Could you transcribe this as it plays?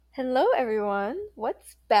Hello, everyone.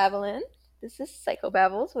 What's babbling? This is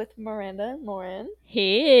Psychobabbles with Miranda and Lauren.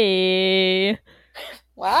 Hey.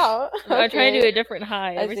 Wow. I try to do Okay. a different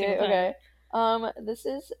hi I every see. single Okay. time. This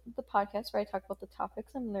is the podcast where I talk about the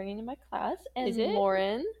topics I'm learning in my class, Is and it?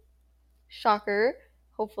 Lauren, shocker,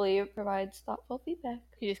 hopefully provides thoughtful feedback.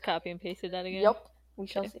 You just copy and pasted that again? Yup. We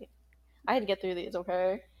shall Okay. see. I had to get through these.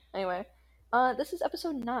 Okay. Anyway, this is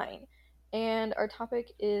episode 9, and our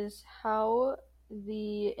topic is how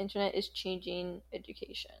the internet is changing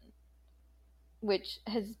education, which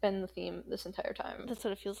has been the theme this entire time. That's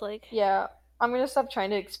what it feels like. Yeah, I'm gonna stop trying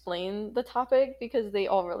to explain the topic because they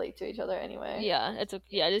all relate to each other anyway. Yeah, it's okay.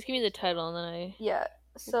 Yeah, just give me the title and then I. Yeah, We'll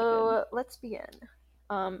be good. so let's begin.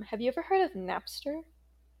 Have you ever heard of Napster?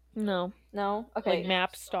 No. No? Like Okay.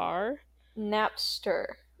 Map Star? Napster.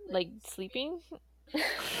 Like sleeping?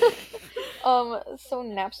 So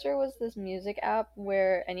Napster was this music app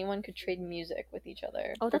where anyone could trade music with each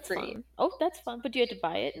other Oh, for that's free. fun. Oh, that's fun. But do you have to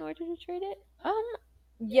buy it in order to trade it? Um,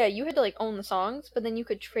 yeah, you had to like own the songs, but then you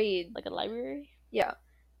could trade. Like a library? Yeah.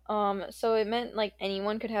 So it meant like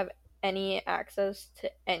anyone could have any access to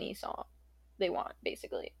any song they want,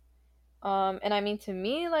 basically. And I mean, to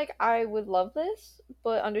me, like, I would love this,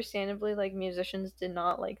 but understandably, like, musicians did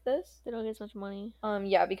not like this. They don't get as much money.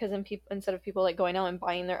 Yeah, because instead of people like going out and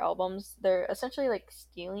buying their albums, they're essentially like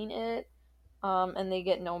stealing it, and they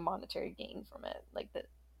get no monetary gain from it, like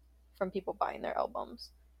from people buying their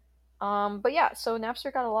albums. But yeah, so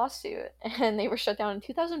Napster got a lawsuit, and they were shut down in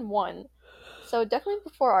 2001. So definitely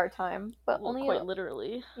before our time, but Well, only quite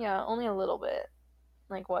literally. yeah, only a little bit.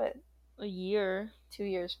 Like what? A year. 2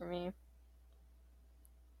 years for me.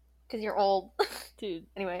 Cause you're old. Dude.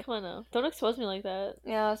 Anyway. Come on now. Don't expose me like that.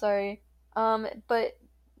 Yeah, sorry. But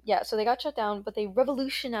yeah, so they got shut down, but they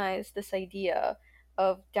revolutionized this idea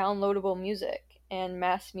of downloadable music and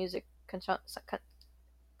mass music consumption.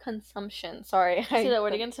 Sorry, Say that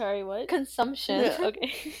word again. Sorry, what? Consumption. Yeah,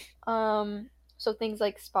 okay. um, so things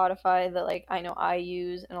like Spotify that like I know I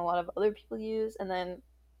use and a lot of other people use, and then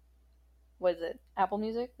what is it? Apple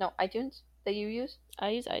Music? No, iTunes that you use? I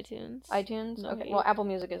use iTunes. iTunes? No Okay. hate. Well, Apple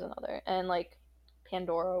Music is another. And like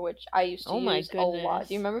Pandora, which I used to Oh my use a lot. goodness.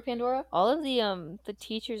 Do you remember Pandora? All of the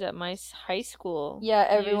teachers at my high school. Yeah,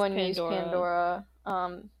 everyone used used Pandora.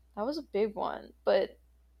 That was a big one, but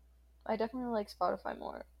I definitely like Spotify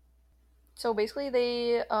more. So basically,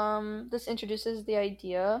 this introduces the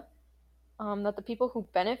idea that the people who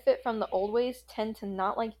benefit from the old ways tend to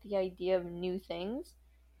not like the idea of new things.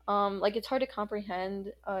 Like it's hard to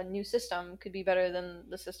comprehend a new system could be better than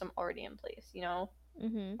the system already in place, you know?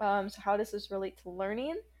 Mm-hmm. So how does this relate to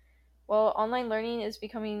learning? Well, online learning is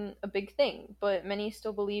becoming a big thing, but many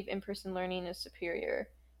still believe in-person learning is superior.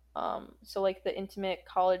 So like the intimate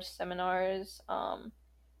college seminars,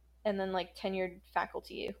 and then like tenured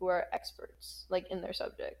faculty who are experts like in their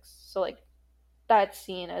subjects. So like that's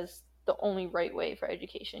seen as the only right way for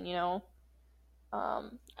education, you know?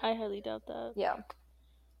 I highly doubt that. Yeah.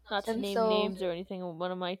 Not to And name so names or anything.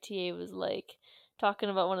 One of my TA was like talking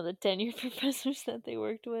about one of the tenure professors that they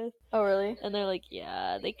worked with, oh really? and they're like,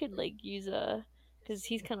 yeah, they could like use a, because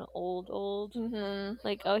he's kind of old. Mhm.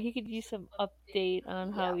 Like, oh, he could use some update on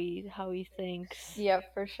Yeah. how he thinks. Yeah,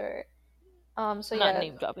 for sure. So Not yeah.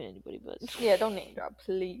 name dropping anybody, but Yeah, don't name drop,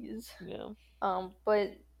 please. yeah.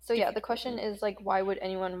 But so yeah, the Different question equipment. is like, why would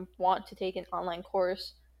anyone want to take an online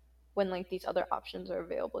course when like these other options are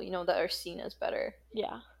available, you know, that are seen as better?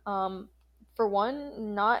 Yeah. Um, for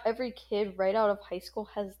one, not every kid right out of high school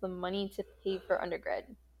has the money to pay for undergrad,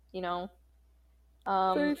 you know?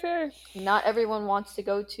 Very Um, fair. not everyone wants to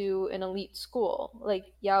go to an elite school. Like,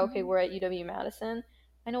 yeah, okay, we're at UW Madison.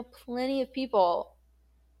 I know plenty of people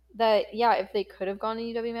that, yeah, if they could have gone to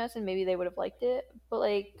UW Madison, maybe they would have liked it. But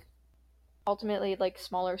like, ultimately, like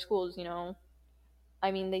smaller schools, you know,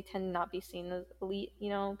 I mean, they tend to not be seen as elite, you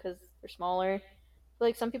know, because they're smaller. But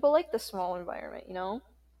like, some people like the small environment, you know.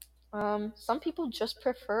 Some people just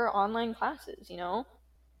prefer online classes, you know.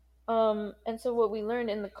 And so what we learned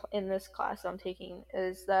in this class I'm taking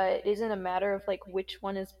is that it isn't a matter of like which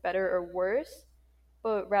one is better or worse,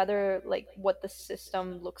 but rather like what the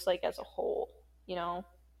system looks like as a whole, you know.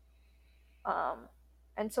 Um,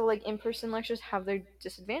 and so like in-person lectures have their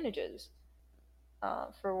disadvantages.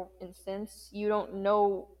 For instance, you don't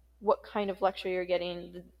know what kind of lecture you're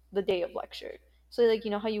getting the day of lecture. So like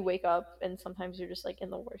you know how you wake up and sometimes you're just like in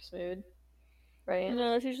the worst mood, right?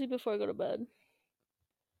 No, that's usually before I go to bed. I'm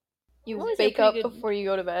You always in a wake pretty up good. before you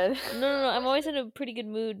go to bed. No. I'm always in a pretty good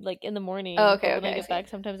mood, like in the morning. Oh, okay, But when okay, I I get see. back,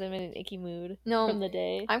 sometimes I'm in an icky mood No, from the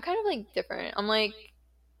day. I'm kind of like different. I'm like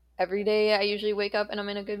every day I usually wake up and I'm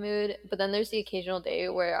in a good mood, but then there's the occasional day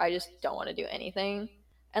where I just don't want to do anything.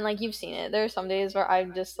 And like you've seen it. There are some days where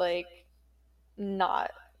I'm just like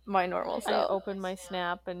not my normal I self. open my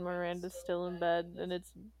Snap and Miranda's still in bed, and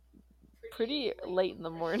it's pretty late in the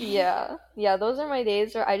morning. Yeah. Yeah, those are my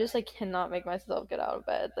days where I just like cannot make myself get out of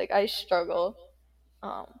bed. Like I struggle.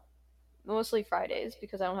 Um Mostly Fridays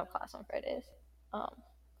because I don't have class on Fridays. Um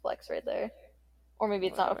Flex right there. Or maybe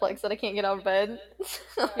it's not a Whatever. flex that I can't get out of bed.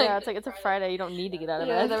 Yeah, it's like it's a Friday. You don't need to get out of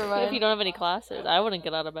Yeah, bed never mind. if you don't have any classes. I wouldn't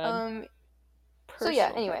get out of bed. So yeah,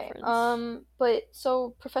 Personal anyway. preference. But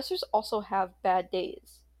so professors also have bad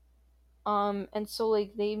days. And so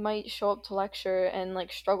like they might show up to lecture and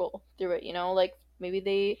like struggle through it, you know? Like maybe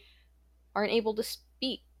they aren't able to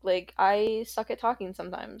speak. Like I suck at talking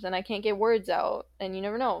sometimes and I can't get words out, and you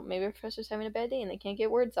never know. Maybe a professor's having a bad day and they can't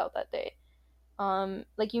get words out that day.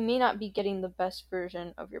 Like you may not be getting the best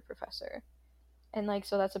version of your professor. And like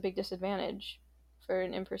so that's a big disadvantage for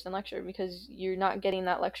an in-person lecture because you're not getting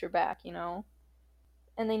that lecture back, you know?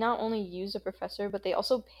 And they not only use a professor, but they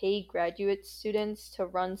also pay graduate students to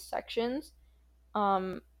run sections.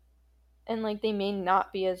 Um, and like they may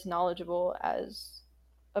not be as knowledgeable as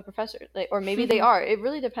a professor, like, or maybe they are. It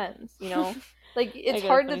really depends, you know. Like it's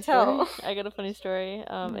hard to tell. I got a funny story.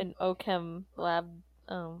 In OChem lab,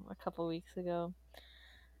 a couple weeks ago,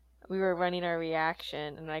 we were running our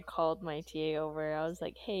reaction, and I called my TA over. I was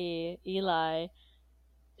like, "Hey, Eli,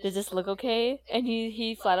 does this look okay?" And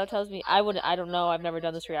he flat out tells me, I don't know. I've never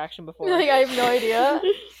done this reaction before." Like I have no idea.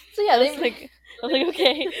 So yeah, I was like,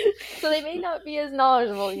 okay. So they may not be as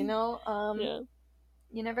knowledgeable, you know. Yeah.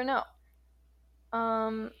 You never know.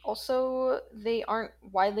 Also, they aren't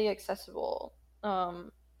widely accessible.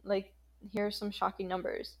 Like here are some shocking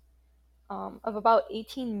numbers. Of about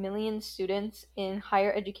 18 million students in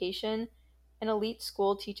higher education, an elite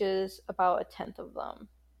school teaches about a tenth of them.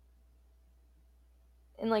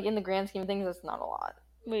 And like in the grand scheme of things, that's not a lot.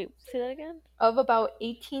 Wait, say that again? Of about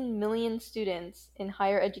 18 million students in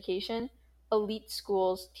higher education, elite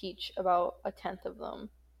schools teach about a tenth of them.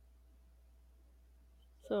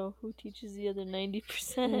 So who teaches the other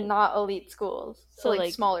 90%? Not elite schools. So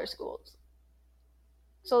like smaller schools.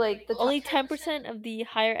 So like the only 10% of the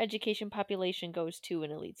higher education population goes to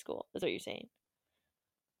an elite school. Is what you're saying?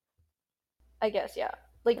 I guess, yeah.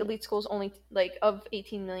 Like elite schools only like of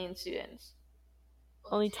 18 million students.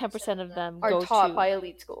 Only 10% of them are taught by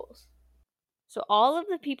elite schools. So all of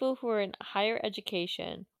the people who are in higher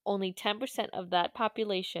education, only 10% of that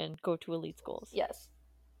population go to elite schools. Yes.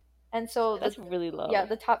 And so that's really low. Yeah,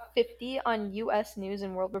 the top 50 on US News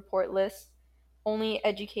and World Report list only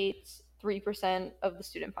educates 3% of the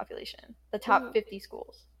student population. The top 50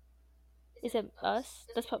 schools. Is it us?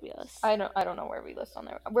 That's probably us. I don't know where we list on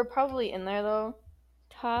there. We're probably in there though.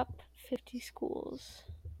 Top 50 schools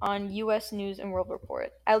on US News and World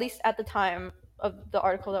Report. At least at the time of the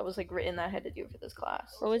article that was like written that I had to do for this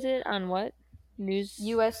class. What was it? On what? News?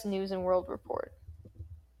 US News and World Report.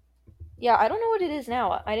 Yeah, I don't know what it is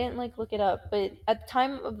now. I didn't like look it up, but at the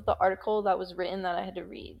time of the article that was written that I had to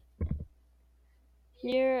read.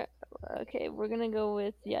 Here, okay, we're gonna go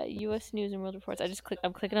with U.S. News and World Reports.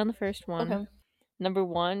 I'm clicking on the first one. Okay. Number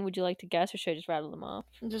 1, would you like to guess, or should I just rattle them off?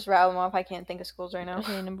 Just rattle them off. I can't think of schools right now.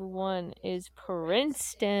 Okay, number 1 is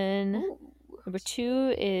Princeton. Ooh. Number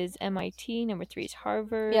 2 is MIT. Number 3 is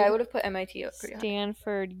Harvard. Yeah, I would have put MIT up pretty high.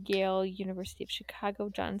 Stanford, Yale, University of Chicago,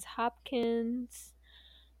 Johns Hopkins,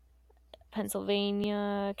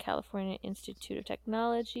 Pennsylvania, California Institute of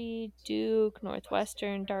Technology, Duke,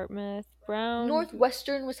 Northwestern, Dartmouth, Brown.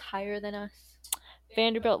 Northwestern was higher than us.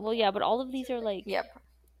 Vanderbilt. Well, yeah, but all of these are like... Yep.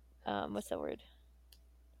 What's that word?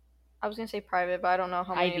 I was going to say private, but I don't know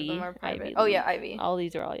how many Ivy, of them are private. Ivy oh, yeah, Ivy. All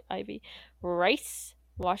these are all Ivy. Rice,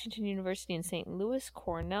 Washington University in St. Louis,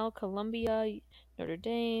 Cornell, Columbia, Notre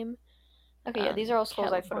Dame. Okay, yeah, these are all schools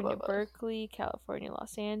California, I put above Berkeley, California,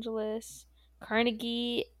 Los Angeles,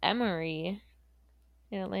 Carnegie, Emory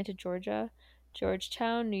in Atlanta, Georgia,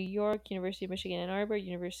 Georgetown, New York, University of Michigan, Ann Arbor,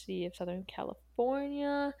 University of Southern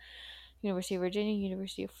California, University of Virginia,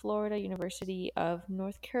 University of Florida, University of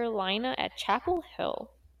North Carolina at Chapel Hill.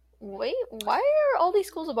 Wait, why are all these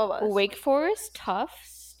schools above us? Wake Forest,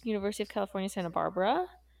 Tufts, University of California, Santa Barbara,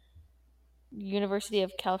 University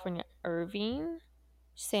of California, Irvine,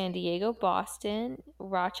 San Diego, Boston,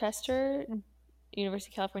 Rochester,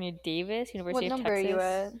 University of California, Davis, University of Texas. What number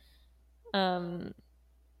are you at?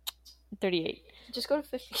 38. Just go to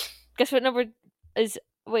 50. Guess what number is...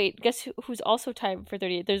 Wait, guess who's also tied for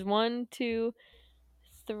 38? There's 1, 2,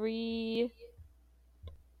 3...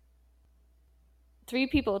 3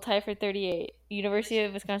 people tied for 38. University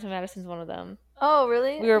of Wisconsin-Madison's one of them. Oh,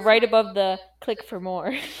 really? We were right above the click for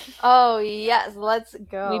more. Oh, yes. Let's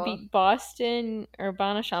go. We beat Boston,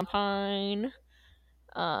 Urbana-Champaign,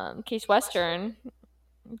 Case Western,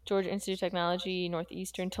 Georgia Institute of Technology,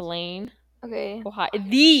 Northeastern, Tulane, Okay.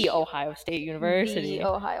 the Ohio State University. The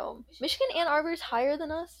Ohio. Michigan Ann Arbor is higher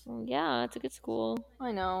than us? Yeah, it's a good school.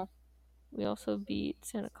 I know. We also beat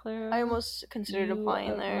Santa Clara. I almost considered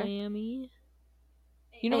applying there. Miami.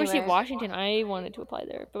 University of Washington, I wanted to apply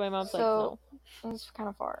there, but my mom's like, no. That's kind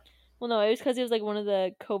of far. Well, no, it was because it was like one of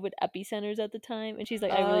the COVID epicenters at the time, and she's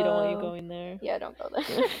like, I really don't want you going there. Yeah, don't go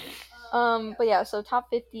there. But yeah, so top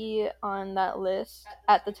 50 on that list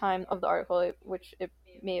at the time of the article, which it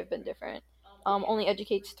may have been different, only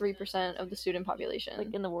educates 3% of the student population.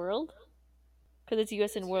 Like in the world? Because it's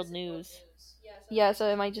U.S. and World News. Yeah, so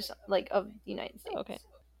it might just, like, of the United States. Okay.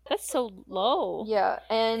 That's so low. Yeah,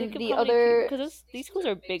 and the other... Because these schools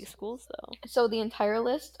are big schools, though. So the entire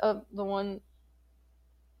list of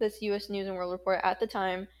this U.S. News and World Report at the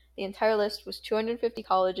time, the entire list was 250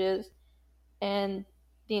 colleges, and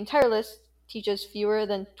the entire list teaches fewer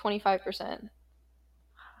than 25%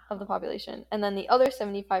 of the population. And then the other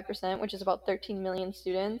 75%, which is about 13 million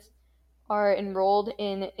students, are enrolled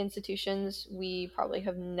in institutions we probably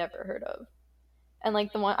have never heard of. And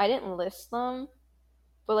like the one, I didn't list them,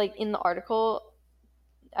 but like in the article,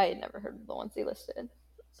 I had never heard of the ones they listed.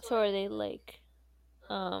 So are they like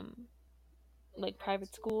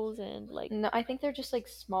private schools and like... No, I think they're just like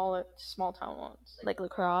small town ones. Like La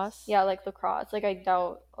Crosse? Yeah, like La Crosse. Like I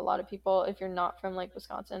doubt a lot of people, if you're not from like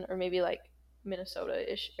Wisconsin or maybe like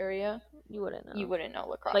Minnesota-ish area, you wouldn't know. You wouldn't know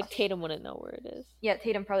La Crosse. Like Tatum wouldn't know where it is. Yeah,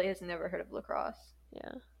 Tatum probably has never heard of La Crosse.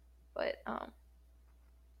 Yeah. But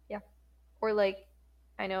yeah. Or like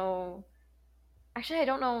I know, actually I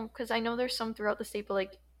don't know, because I know there's some throughout the state, but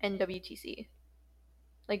like NWTC.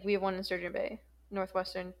 Like we have one in Sturgeon Bay,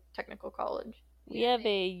 Northwestern Technical College. We have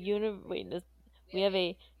a University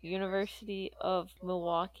of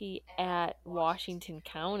Milwaukee at Washington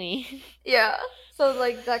County. Yeah. So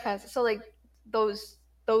like that kind of stuff. So like those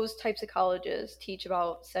types of colleges teach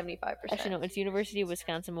about 75%. Actually no, it's University of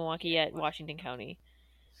Wisconsin Milwaukee at Washington County.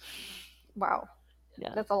 Wow.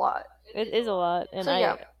 Yeah. That's a lot. It is a lot, and so,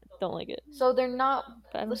 I don't like it. So they're not...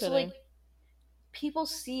 So like people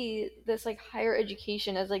see this like higher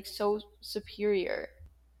education as like so superior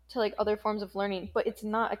to like other forms of learning, but it's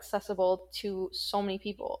not accessible to so many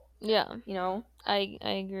people. Yeah. You know? I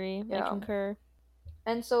agree. Yeah. I concur.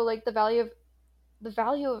 And so like the value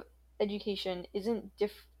of education isn't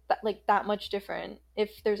that much different,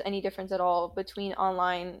 if there's any difference at all, between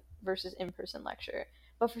online versus in-person lecture.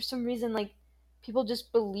 But for some reason, like, people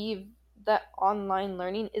just believe that online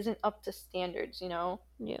learning isn't up to standards, you know?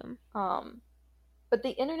 Yeah. But the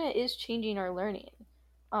internet is changing our learning.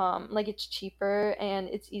 Like, it's cheaper and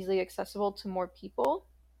it's easily accessible to more people.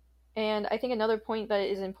 And I think another point that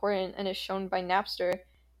is important and is shown by Napster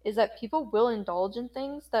is that people will indulge in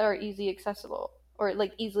things that are easily accessible,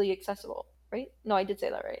 right? No, I did say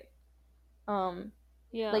that right.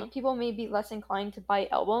 Yeah. Like, people may be less inclined to buy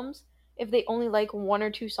albums if they only like one or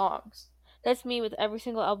two songs. That's me with every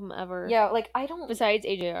single album ever. Yeah, like I don't... Besides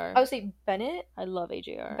AJR. I would say Bennett. I love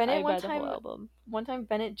AJR. Bennett, I buy the whole album. One time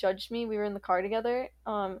Bennett judged me. We were in the car together.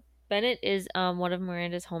 Bennett is one of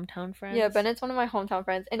Miranda's hometown friends. Yeah, Bennett's one of my hometown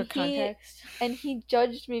friends. And he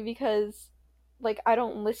judged me because like I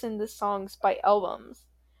don't listen to songs by albums.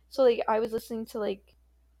 So like I was listening to like,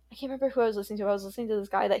 I can't remember who I was listening to. I was listening to this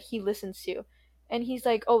guy that he listens to. And he's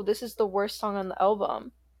like, "Oh, this is the worst song on the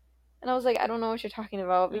album." And I was like, "I don't know what you're talking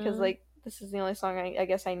about, because like this is the only song I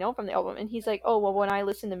guess I know from the album." And he's like, "Oh, well, when I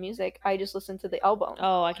listen to music, I just listen to the album."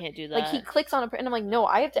 Oh, I can't do that. Like he clicks on and I'm like, "No,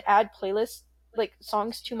 I have to add playlists, like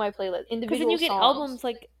songs to my playlist, individual songs." Because then you get albums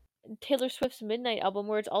like Taylor Swift's Midnight album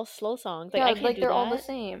where it's all slow songs. Like, yeah, I can't like do they're that. all the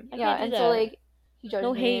same. Yeah, and so like he judged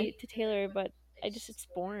no me. hate to Taylor, but it's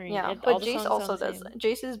boring. Yeah, but Jace also does.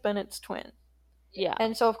 Jace is Bennett's twin. Yeah.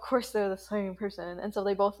 And so of course they're the same person, and so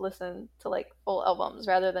they both listen to like full albums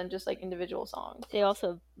rather than just like individual songs.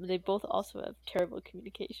 They both also have terrible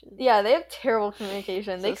communication. Yeah, they have terrible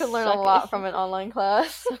communication. So they could learn a lot from an online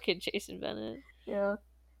class. Suck it, Jason Bennett. Yeah.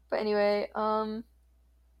 But anyway,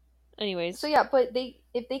 anyways. So yeah, but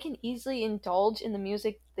if they can easily indulge in the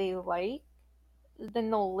music they like,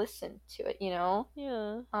 then they'll listen to it, you know?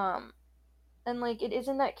 Yeah. And like it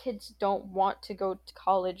isn't that kids don't want to go to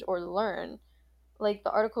college or learn. Like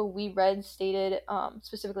the article we read stated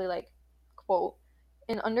specifically, like, quote,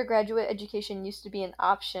 "An undergraduate education used to be an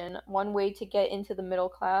option, one way to get into the middle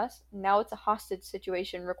class. Now it's a hostage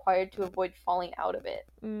situation required to avoid falling out of it."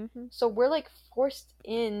 Mm-hmm. So we're like forced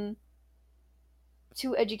in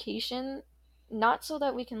to education, not so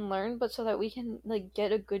that we can learn, but so that we can like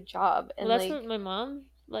get a good job. And well, that's what my mom,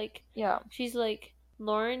 like, yeah, she's like,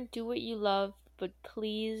 "Lauren, do what you love, but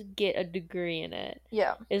please get a degree in it.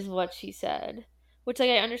 Yeah. Is what she said. Which, like,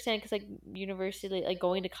 I understand because, like, university, like,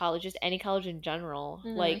 going to college, just any college in general,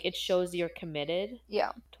 like, it shows you're committed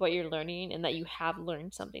Yeah. to what you're learning and that you have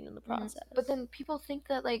learned something in the process. But then people think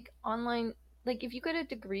that, like, online, like, if you get a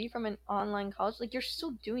degree from an online college, like, you're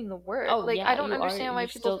still doing the work. Oh, like, yeah, I don't you understand why you're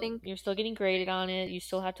people still, think you're still getting graded on it. You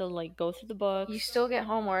still have to, like, go through the books. you still get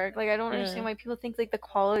homework. Like, I don't Yeah. understand why people think, like, the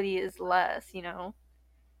quality is less, you know?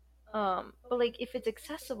 But, like, if it's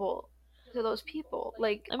accessible to those people,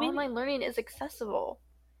 like, I mean- online learning is accessible,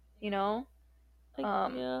 you know?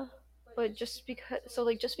 Like, yeah. But just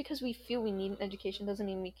because we feel we need an education doesn't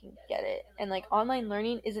mean we can get it. And, like, online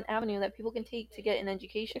learning is an avenue that people can take to get an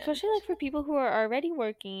education. Especially, like, for people who are already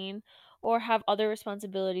working or have other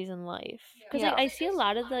responsibilities in life. Because, like, Yeah. I see a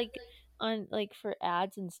lot of, like, on, like, for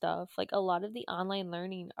ads and stuff, like, a lot of the online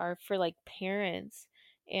learning are for, like, parents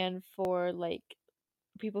and for, like,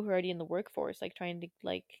 people who are already in the workforce, like, trying to,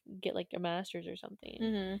 like, get, like, a master's or something.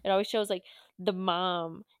 Mhm. It always shows, like, the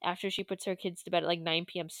mom after she puts her kids to bed at, like, 9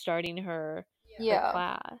 p.m. starting her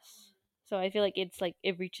class. So I feel like it's, like,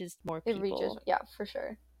 it reaches more people. It reaches, yeah, for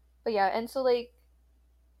sure. But yeah, and so, like,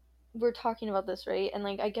 we're talking about this, right? And,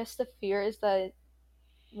 like, I guess the fear is that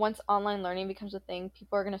once online learning becomes a thing,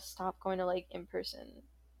 people are gonna stop going to, like, in-person,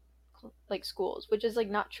 like, schools, which is, like,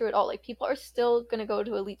 not true at all. Like, people are still gonna go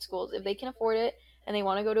to elite schools if they can afford it and they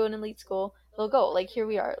want to go to an elite school. They'll go. Like, here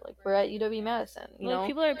we are. Like, we're at UW Madison. You know,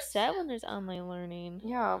 people are upset when there's online learning.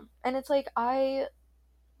 Yeah, and it's like I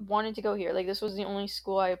wanted to go here. Like, this was the only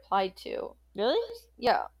school I applied to. Really?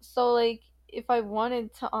 Yeah. So, like, if I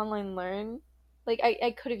wanted to online learn, like,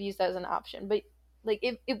 I could have used that as an option, but, like,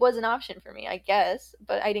 it was an option for me, I guess,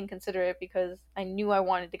 but I didn't consider it because I knew I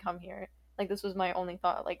wanted to come here. Like, this was my only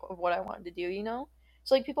thought, like, of what I wanted to do, you know?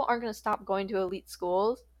 So, like, people aren't going to stop going to elite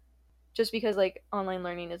schools just because, like, online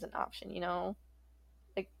learning is an option, you know?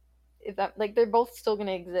 Like, if that, like, they're both still going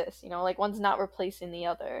to exist, you know? Like, one's not replacing the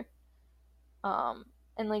other.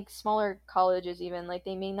 And, like, smaller colleges even, like,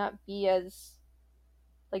 they may not be as,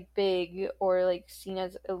 like, big or, like, seen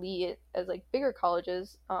as elite as, like, bigger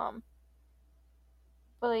colleges, but,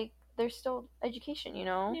 like, there's still education, you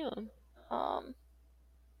know? Yeah.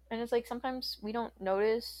 And it's like sometimes we don't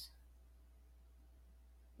notice,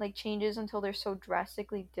 like, changes until they're so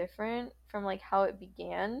drastically different from, like, how it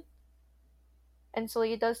began. And so,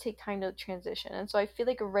 like, it does take time to transition. And so I feel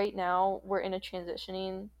like right now we're in a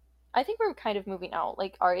transitioning. I think we're kind of moving out.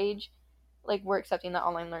 Like, our age, like, we're accepting that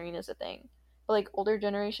online learning is a thing. But, like, older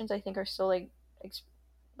generations, I think, are still, like,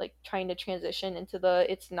 trying to transition into the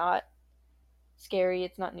it's not scary,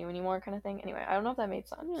 it's not new anymore kind of thing. Anyway, I don't know if that made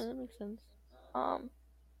sense. Yeah, that makes sense.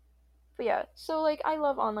 But yeah, so, like, I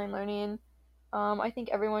love online learning. I think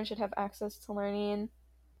everyone should have access to learning,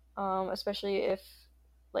 especially if,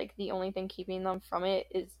 like, the only thing keeping them from it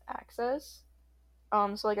is access.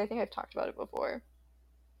 So, like, I think I've talked about it before.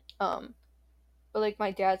 But, like,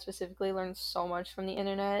 my dad specifically learned so much from the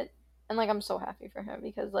internet, and, like, I'm so happy for him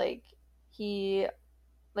because, like, he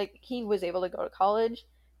was able to go to college,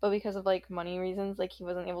 but because of, like, money reasons, like, he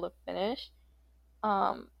wasn't able to finish.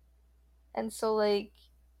 And so, like,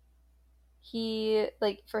 he,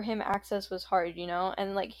 like, for him, access was hard, you know?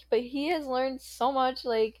 And, like, but he has learned so much,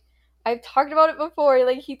 like, I've talked about it before,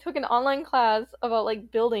 like, he took an online class about,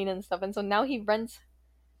 like, building and stuff, and so now he rents,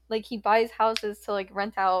 like, he buys houses to, like,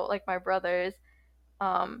 rent out, like, my brother's,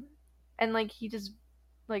 and, like, he just,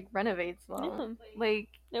 like, renovates them. Yeah. Like,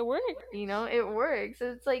 it works. You know, it works.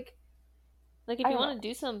 It's like if you want to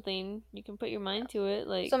do something, you can put your mind to it.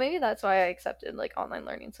 Like, so maybe that's why I accepted, like, online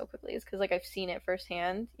learning so quickly, is because, like, I've seen it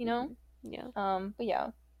firsthand, you know? Yeah. But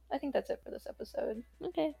yeah, I think that's it for this episode.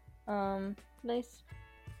 Okay. Nice.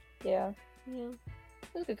 Yeah. Yeah.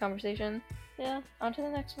 It was a good conversation. Yeah. On to the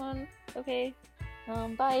next one. Okay.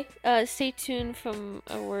 Bye. Stay tuned from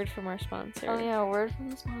a word from our sponsor. Oh yeah, a word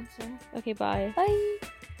from the sponsor. Okay, bye. Bye.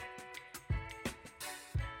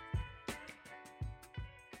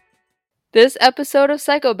 This episode of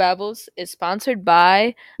Psychobabbles is sponsored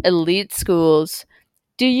by Elite Schools.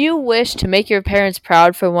 Do you wish to make your parents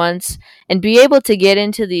proud for once and be able to get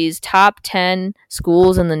into these top 10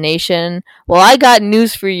 schools in the nation? Well, I got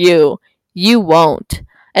news for you. You won't.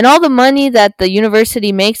 And all the money that the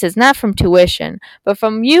university makes is not from tuition, but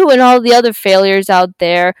from you and all the other failures out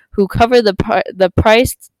there who cover the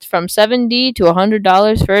price from $70 to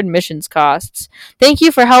 $100 for admissions costs. Thank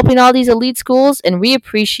you for helping all these elite schools, and we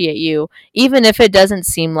appreciate you, even if it doesn't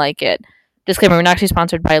seem like it. Disclaimer, we're not actually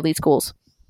sponsored by elite schools.